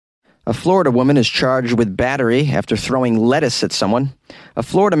A Florida woman is charged with battery after throwing lettuce at someone. A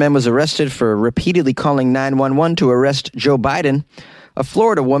Florida man was arrested for repeatedly calling 911 to arrest Joe Biden. A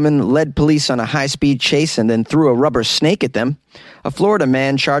Florida woman led police on a high-speed chase and then threw a rubber snake at them. A Florida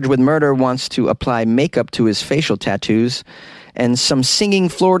man charged with murder wants to apply makeup to his facial tattoos. And some singing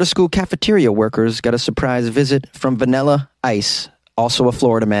Florida school cafeteria workers got a surprise visit from Vanilla Ice, also a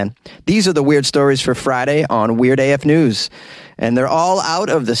Florida man. These are the weird stories for Friday on Weird AF News. And they're all out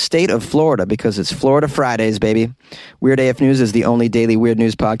of the state of Florida because it's Florida Fridays, baby. Weird AF News is the only daily weird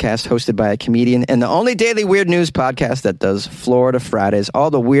news podcast hosted by a comedian and the only daily weird news podcast that does Florida Fridays. All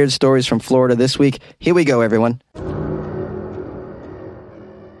the weird stories from Florida this week. Here we go, everyone.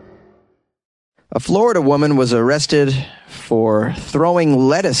 A Florida woman was arrested for throwing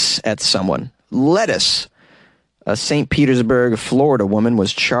lettuce at someone. Lettuce. A St. Petersburg, Florida woman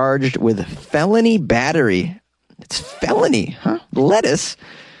was charged with felony battery. It's felony, huh? Lettuce.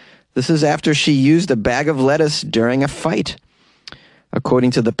 This is after she used a bag of lettuce during a fight.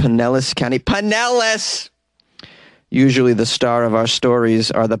 According to the Pinellas County... Pinellas! Usually the star of our stories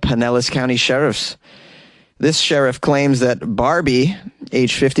are the Pinellas County sheriffs. This sheriff claims that Barbie,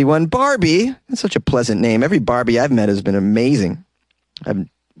 age 51, Barbie, that's such a pleasant name. Every Barbie I've met has been amazing. I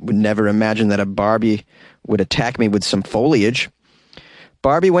would never imagine that a Barbie would attack me with some foliage.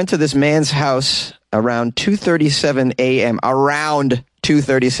 Barbie went to this man's house around 2:37 a.m. Around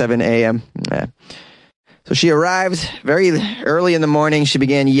 2:37 a.m. So she arrived very early in the morning. She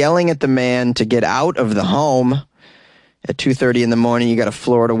began yelling at the man to get out of the home. At 2:30 in the morning, you got a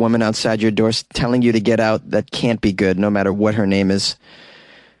Florida woman outside your door telling you to get out. That can't be good, no matter what her name is.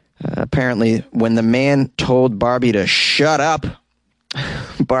 Apparently, when the man told Barbie to shut up,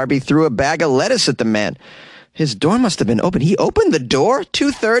 Barbie threw a bag of lettuce at the man. His door must have been open. He opened the door?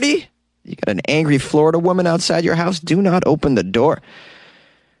 2:30? You got an angry Florida woman outside your house? Do not open the door.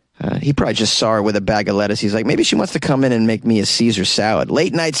 He probably just saw her with a bag of lettuce. He's like, maybe she wants to come in and make me a Caesar salad.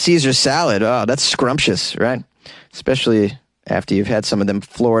 Late night Caesar salad. Oh, that's scrumptious, right? Especially after you've had some of them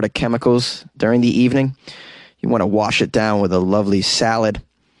Florida chemicals during the evening. You want to wash it down with a lovely salad.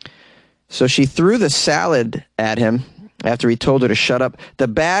 So she threw the salad at him after he told her to shut up. The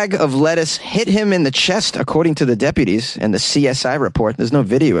bag of lettuce hit him in the chest, according to the deputies and the CSI report. There's no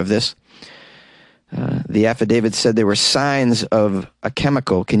video of this. The affidavit said there were signs of a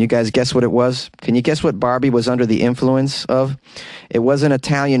chemical. Can you guys guess what it was? Can you guess what Barbie was under the influence of? It wasn't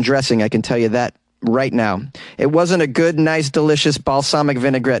Italian dressing, I can tell you that right now. It wasn't a good, nice, delicious balsamic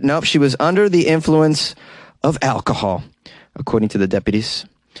vinaigrette. Nope, she was under the influence of alcohol, according to the deputies.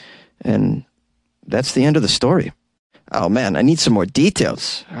 And that's the end of the story. Oh, man, I need some more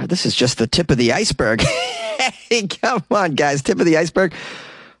details. This is just the tip of the iceberg. Hey, come on, guys, tip of the iceberg.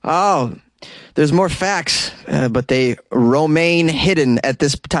 Oh, there's more facts, but they remain hidden at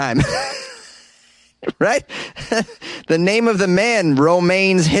this time. Right? The name of the man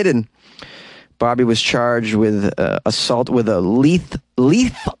remains hidden. Barbie was charged with assault with a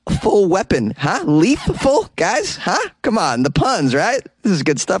lethal weapon. Huh? Lethal, guys? Huh? Come on, the puns, right? This is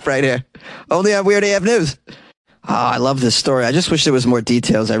good stuff right here. Only on Weird AF News. Oh, I love this story. I just wish there was more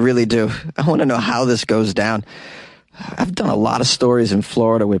details. I really do. I want to know how this goes down. I've done a lot of stories in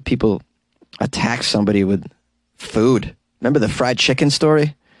Florida where people attack somebody with food. Remember the fried chicken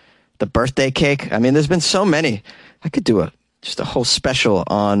story? The birthday cake? I mean, there's been so many. I could do just a whole special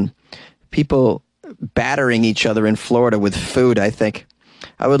on people battering each other in Florida with food, I think.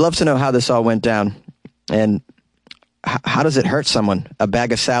 I would love to know how this all went down. And how does it hurt someone? A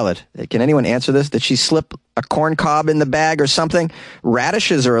bag of salad. Can anyone answer this? Did she slip a corn cob in the bag or something?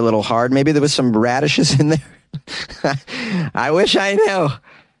 Radishes are a little hard. Maybe there was some radishes in there. I wish I knew.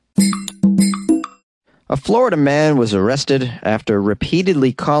 A Florida man was arrested after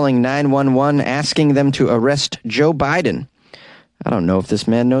repeatedly calling 911 asking them to arrest Joe Biden. I don't know if this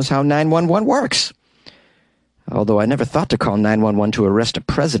man knows how 911 works. Although I never thought to call 911 to arrest a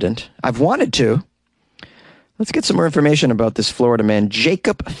president. I've wanted to. Let's get some more information about this Florida man,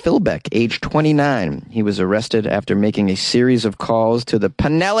 Jacob Philbeck, age 29. He was arrested after making a series of calls to the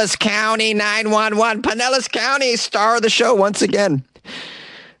Pinellas County 911. Pinellas County, star of the show once again.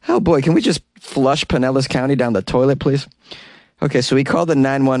 Oh boy, can we just flush Pinellas County down the toilet, please? Okay, so he called the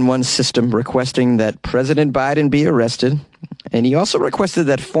 911 system requesting that President Biden be arrested. And he also requested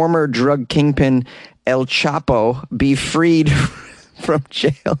that former drug kingpin El Chapo be freed from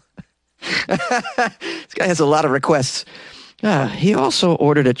jail. This guy has a lot of requests. He also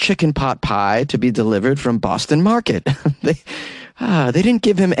ordered a chicken pot pie to be delivered from Boston Market. They didn't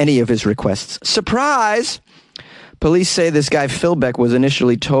give him any of his requests. Surprise! Police say this guy Philbeck was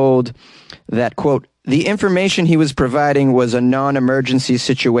initially told that, quote, the information he was providing was a non-emergency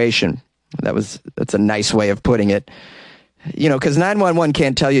situation. That's a nice way of putting it. You know, because 911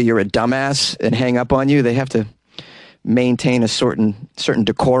 can't tell you you're a dumbass and hang up on you. They have to maintain a certain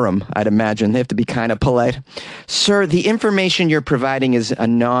decorum, I'd imagine. They have to be kind of polite. Sir, the information you're providing is a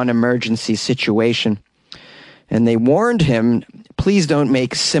non-emergency situation. And they warned him, please don't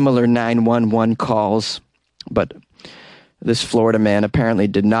make similar 911 calls. But this Florida man apparently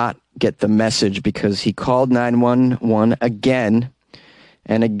did not get the message because he called 911 again.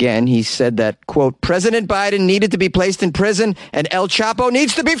 And again, he said that, quote, President Biden needed to be placed in prison and El Chapo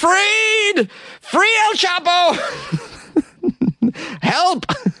needs to be freed! Free El Chapo! Help!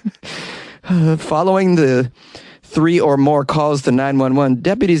 Following the 3 or more calls to 911,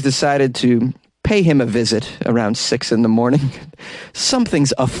 deputies decided to pay him a visit around 6 in the morning.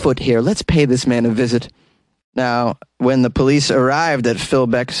 Something's afoot here. Let's pay this man a visit. Now, when the police arrived at Phil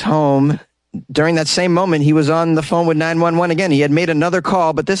Beck's home, during that same moment, he was on the phone with 911 again. He had made another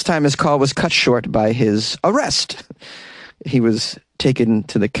call, but this time his call was cut short by his arrest. He was taken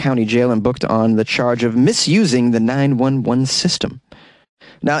to the county jail and booked on the charge of misusing the 911 system.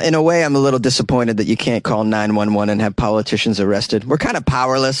 Now, in a way, I'm a little disappointed that you can't call 911 and have politicians arrested. We're kind of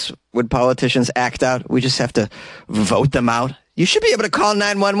powerless when politicians act out. We just have to vote them out. You should be able to call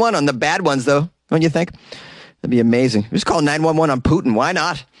 911 on the bad ones, though, don't you think? That'd be amazing. Just call 911 on Putin. Why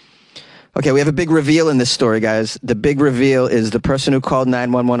not? Okay, we have a big reveal in this story, guys. The big reveal is the person who called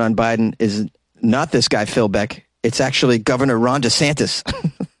 911 on Biden is not this guy, Phil Beck. It's actually Governor Ron DeSantis,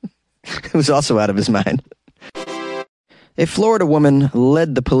 who's also out of his mind. A Florida woman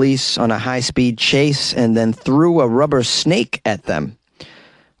led the police on a high-speed chase and then threw a rubber snake at them.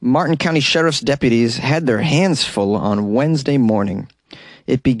 Martin County Sheriff's deputies had their hands full on Wednesday morning.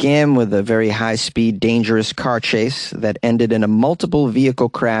 It began with a very high-speed, dangerous car chase that ended in a multiple vehicle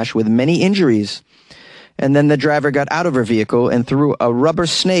crash with many injuries. And then the driver got out of her vehicle and threw a rubber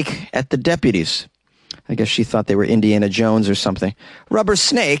snake at the deputies. I guess she thought they were Indiana Jones or something. Rubber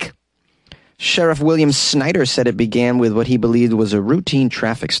snake? Sheriff William Snyder said it began with what he believed was a routine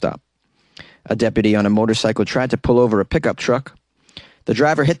traffic stop. A deputy on a motorcycle tried to pull over a pickup truck. The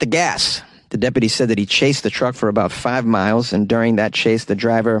driver hit the gas. The deputy said that he chased the truck for about 5 miles, and during that chase, the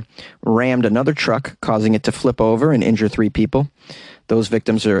driver rammed another truck, causing it to flip over and injure 3 people. Those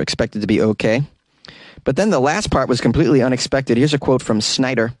victims are expected to be okay. But then the last part was completely unexpected. Here's a quote from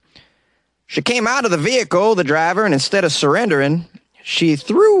Snyder. She came out of the vehicle, the driver, and instead of surrendering, she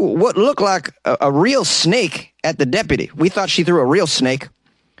threw what looked like a real snake at the deputy. We thought she threw a real snake.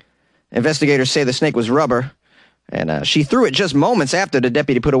 Investigators say the snake was rubber. And she threw it just moments after the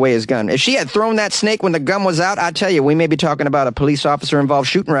deputy put away his gun. If she had thrown that snake when the gun was out, I tell you, we may be talking about a police officer involved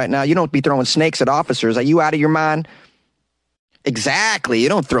shooting right now. You don't be throwing snakes at officers. Are you out of your mind? Exactly. You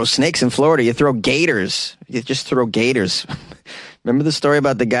don't throw snakes in Florida. You throw gators. You just throw gators. Remember the story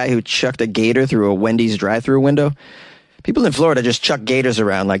about the guy who chucked a gator through a Wendy's drive-thru window? People in Florida just chuck gators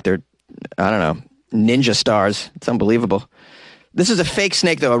around like they're, I don't know, ninja stars. It's unbelievable. This is a fake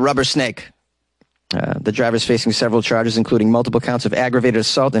snake, though, a rubber snake. The driver's facing several charges, including multiple counts of aggravated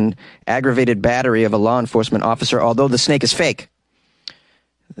assault and aggravated battery of a law enforcement officer, although the snake is fake.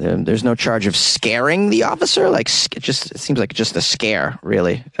 There's no charge of scaring the officer. It seems like just a scare,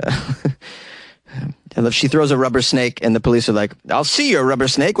 really. And if she throws a rubber snake and the police are like, I'll see your rubber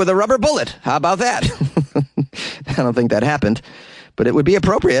snake with a rubber bullet. How about that? I don't think that happened, but it would be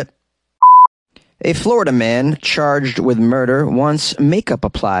appropriate. A Florida man charged with murder wants makeup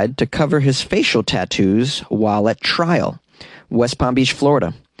applied to cover his facial tattoos while at trial. West Palm Beach,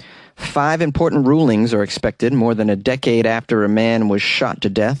 Florida. 5 important rulings are expected more than a decade after a man was shot to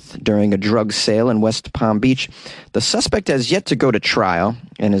death during a drug sale in West Palm Beach. The suspect has yet to go to trial,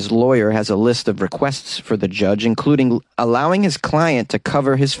 and his lawyer has a list of requests for the judge, including allowing his client to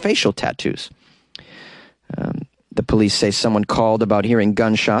cover his facial tattoos. The police say someone called about hearing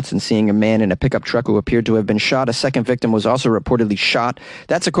gunshots and seeing a man in a pickup truck who appeared to have been shot. A second victim was also reportedly shot.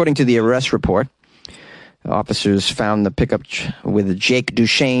 That's according to the arrest report. Officers found the pickup with Jake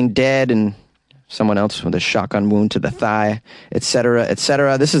Duchesne dead and someone else with a shotgun wound to the thigh, etc.,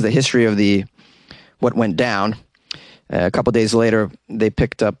 etc. This is the history of what went down. A couple days later, they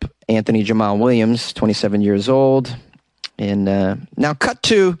picked up Anthony Jamal Williams, 27 years old. And now cut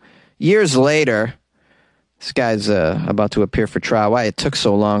to years later. This guy's about to appear for trial. Why it took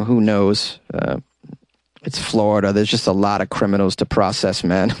so long, who knows? It's Florida. There's just a lot of criminals to process,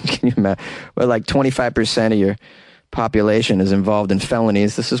 man. Can you imagine? Well, like 25% of your population is involved in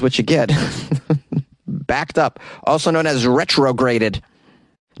felonies. This is what you get. Backed up, also known as retrograded.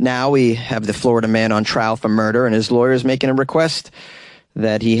 Now we have the Florida man on trial for murder, and his lawyer is making a request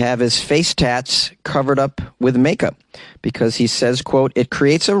that he have his face tats covered up with makeup because he says, quote, "It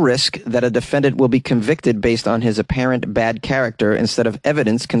creates a risk that a defendant will be convicted based on his apparent bad character instead of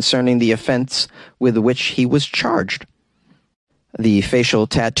evidence concerning the offense with which he was charged." The facial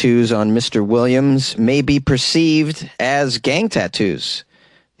tattoos on Mr. Williams may be perceived as gang tattoos.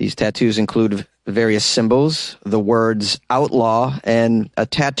 These tattoos include various symbols, the words outlaw, and a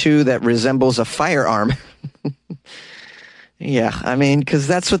tattoo that resembles a firearm. Yeah, I mean, because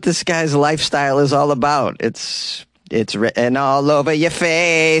that's what this guy's lifestyle is all about. It's written all over your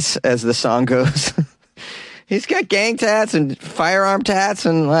face, as the song goes. He's got gang tats and firearm tats,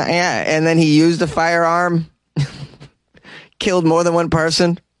 and yeah, and then he used a firearm, killed more than one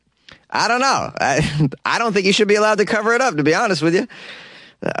person. I don't know. I don't think you should be allowed to cover it up, to be honest with you.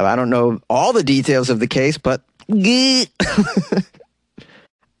 I don't know all the details of the case, but I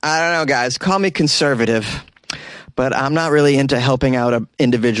don't know, guys. Call me conservative, but I'm not really into helping out an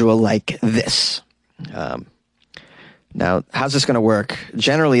individual like this. Now, how's this going to work?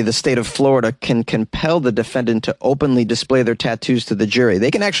 Generally, the state of Florida can compel the defendant to openly display their tattoos to the jury.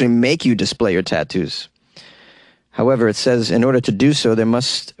 They can actually make you display your tattoos. However, it says in order to do so, there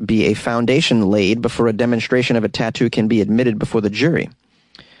must be a foundation laid before a demonstration of a tattoo can be admitted before the jury.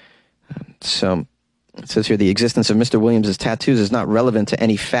 So it says here, the existence of Mr. Williams' tattoos is not relevant to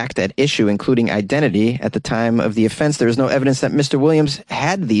any fact at issue, including identity. At the time of the offense, there is no evidence that Mr. Williams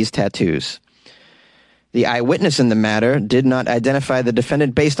had these tattoos. The eyewitness in the matter did not identify the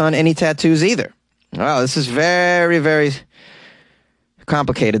defendant based on any tattoos either. Wow, this is very, very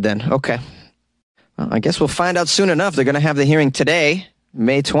complicated then. Okay. Well, I guess we'll find out soon enough. They're going to have the hearing today,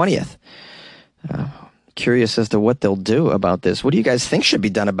 May 20th. Curious as to what they'll do about this. What do you guys think should be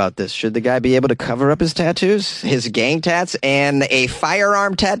done about this? Should the guy be able to cover up his tattoos, his gang tats, and a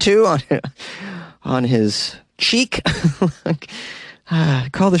firearm tattoo on his cheek?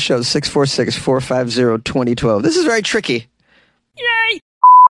 Call the show 646-450-2012. This is very tricky. Yay!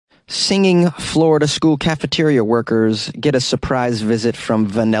 Singing Florida school cafeteria workers get a surprise visit from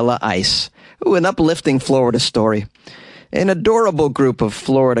Vanilla Ice. Ooh, an uplifting Florida story. An adorable group of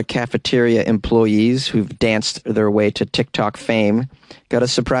Florida cafeteria employees who've danced their way to TikTok fame got a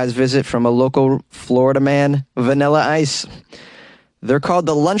surprise visit from a local Florida man, Vanilla Ice. They're called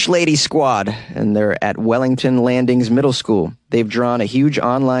the Lunch Lady Squad, and they're at Wellington Landings Middle School. They've drawn a huge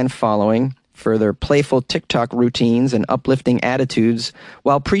online following for their playful TikTok routines and uplifting attitudes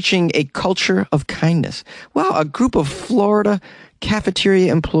while preaching a culture of kindness. Wow, a group of Florida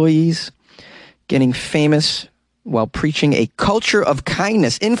cafeteria employees getting famous while preaching a culture of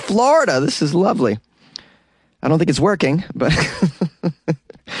kindness in Florida. This is lovely. I don't think it's working, but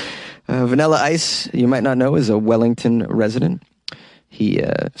Vanilla Ice, you might not know, is a Wellington resident. He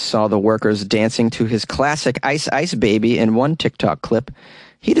saw the workers dancing to his classic Ice Ice Baby in one TikTok clip.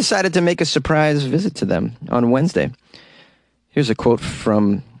 He decided to make a surprise visit to them on Wednesday. Here's a quote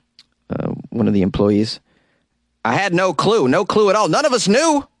from one of the employees. "I had no clue at all. None of us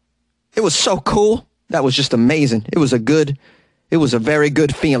knew. It was so cool. That was just amazing. It was a very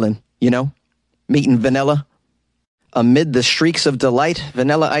good feeling, meeting Vanilla." Amid the shrieks of delight,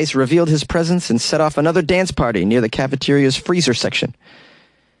 Vanilla Ice revealed his presence and set off another dance party near the cafeteria's freezer section.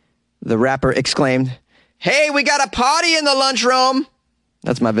 The rapper exclaimed, "Hey, we got a party in the lunchroom."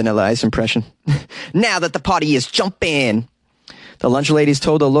 That's my Vanilla Ice impression. "Now that the party is jumping." The lunch ladies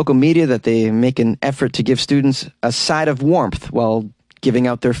told the local media that they make an effort to give students a side of warmth while giving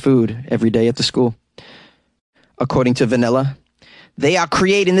out their food every day at the school. According to Vanilla, "They are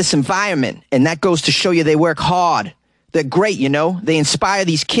creating this environment, and that goes to show you they work hard. They're great, They inspire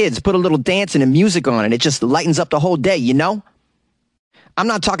these kids, put a little dancing and music on, and it just lightens up the whole day, I'm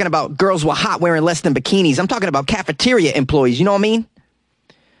not talking about girls who are hot wearing less than bikinis. I'm talking about cafeteria employees, you know what I mean?"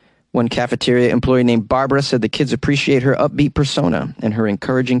 One cafeteria employee named Barbara said the kids appreciate her upbeat persona and her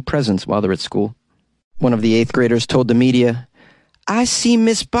encouraging presence while they're at school. One of the 8th graders told the media, "I see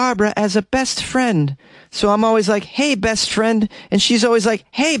Miss Barbara as a best friend. So I'm always like, 'Hey, best friend.' And she's always like,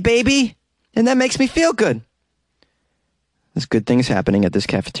 'Hey, baby.' And that makes me feel good." There's good things happening at this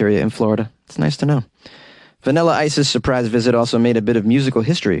cafeteria in Florida. It's nice to know. Vanilla Ice's surprise visit also made a bit of musical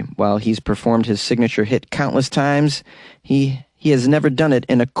history. While he's performed his signature hit countless times, he has never done it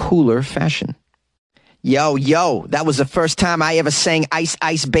in a cooler fashion. Yo, that was the first time I ever sang Ice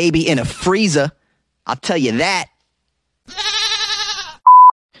Ice Baby in a freezer. I'll tell you that.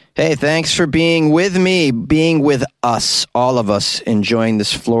 Hey, thanks for being with me, being with us, all of us, enjoying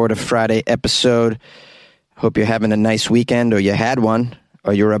this Florida Friday episode. Hope you're having a nice weekend, or you had one,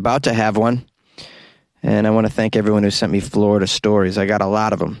 or you're about to have one. And I want to thank everyone who sent me Florida stories. I got a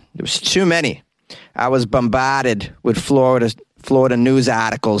lot of them. There was too many. I was bombarded with Florida Florida news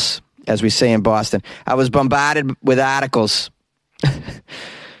articles, as we say in Boston. I was bombarded with articles.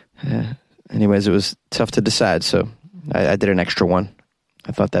 Anyways, it was tough to decide, so I did an extra one.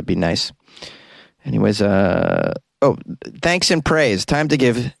 I thought that'd be nice. Anyways, thanks and praise. Time to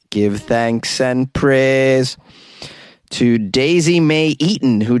give thanks and praise to Daisy Mae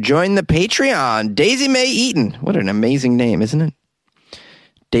Eaton, who joined the Patreon. Daisy Mae Eaton. What an amazing name, isn't it?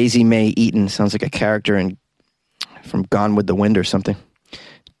 Daisy Mae Eaton sounds like a character from Gone with the Wind or something.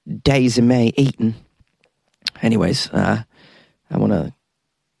 Daisy Mae Eaton. Anyways, I want to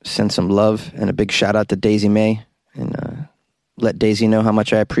send some love and a big shout out to Daisy Mae and let Daisy know how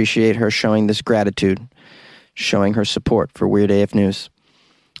much I appreciate her showing this gratitude, showing her support for Weird AF News.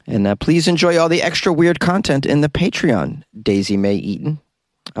 And please enjoy all the extra weird content in the Patreon, Daisy Mae Eaton.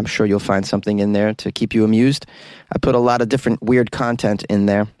 I'm sure you'll find something in there to keep you amused. I put a lot of different weird content in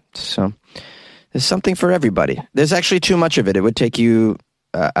there, so there's something for everybody. There's actually too much of it. It would take you,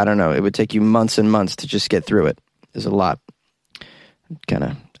 it would take you months and months to just get through it. There's a lot.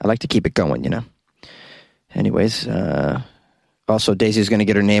 I like to keep it going, Anyways, also, Daisy's going to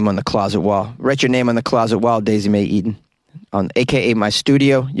get her name on the closet wall. Write your name on the closet wall, Daisy Mae Eaton, a.k.a. my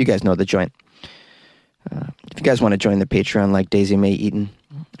studio. You guys know the joint. If you guys want to join the Patreon like Daisy Mae Eaton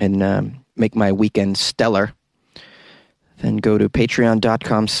and make my weekend stellar, then go to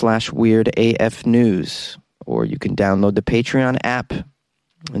patreon.com/weirdafnews, or you can download the Patreon app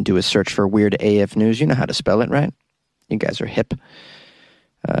and do a search for Weird AF News. You know how to spell it, right? You guys are hip.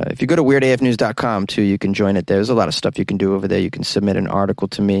 If you go to weirdafnews.com, too, you can join it there. There's a lot of stuff you can do over there. You can submit an article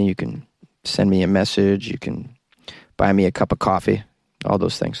to me. You can send me a message. You can buy me a cup of coffee. All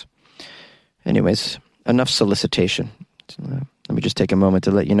those things. Anyways, enough solicitation. Let me just take a moment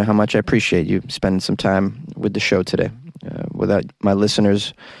to let you know how much I appreciate you spending some time with the show today. Without my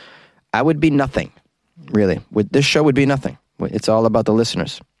listeners, I would be nothing, really. This show would be nothing. It's all about the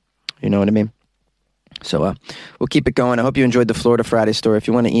listeners. You know what I mean? So we'll keep it going. I hope you enjoyed the Florida Friday story. If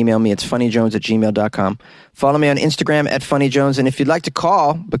you want to email me, it's funnyjones@gmail.com. Follow me on Instagram @funnyjones. And if you'd like to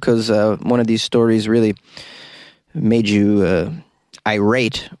call, because one of these stories really made you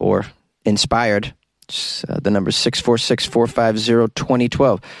irate or inspired, the number is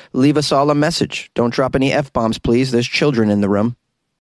 646-450-2012. Leave us all a message. Don't drop any F-bombs, please. There's children in the room.